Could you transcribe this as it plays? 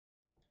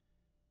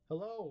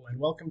Hello, and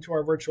welcome to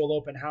our virtual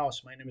open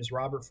house. My name is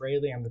Robert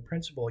Fraley. I'm the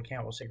principal at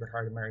Cantwell Sacred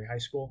Heart of Mary High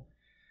School.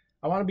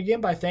 I want to begin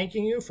by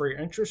thanking you for your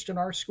interest in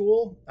our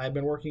school. I've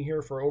been working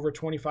here for over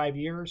 25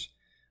 years.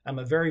 I'm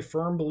a very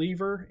firm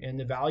believer in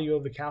the value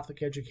of the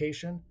Catholic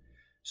education.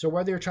 So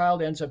whether your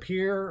child ends up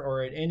here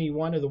or at any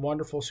one of the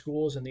wonderful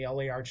schools in the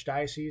LA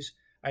Archdiocese,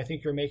 I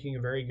think you're making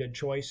a very good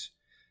choice.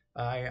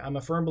 I'm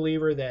a firm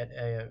believer that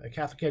a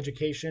Catholic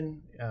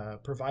education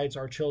provides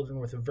our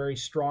children with a very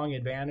strong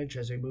advantage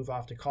as they move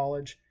off to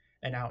college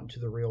and out into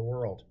the real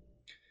world.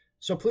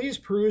 So please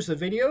peruse the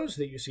videos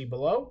that you see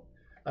below.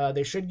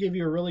 They should give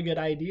you a really good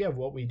idea of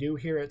what we do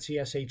here at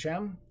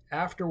CSHM.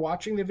 After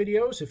watching the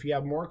videos, if you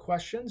have more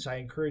questions, I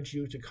encourage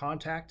you to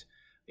contact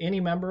any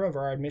member of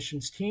our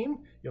admissions team.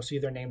 You'll see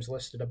their names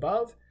listed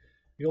above.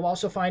 You'll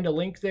also find a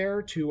link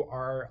there to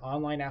our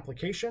online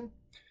application.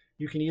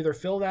 You can either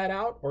fill that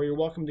out or you're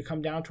welcome to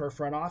come down to our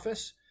front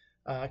office.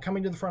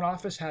 Coming to the front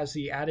office has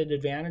the added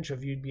advantage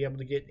of you'd be able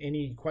to get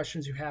any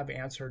questions you have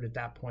answered at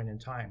that point in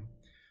time.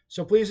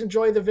 So please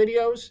enjoy the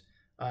videos.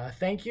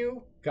 Thank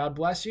you, God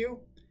bless you,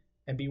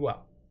 and be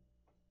well.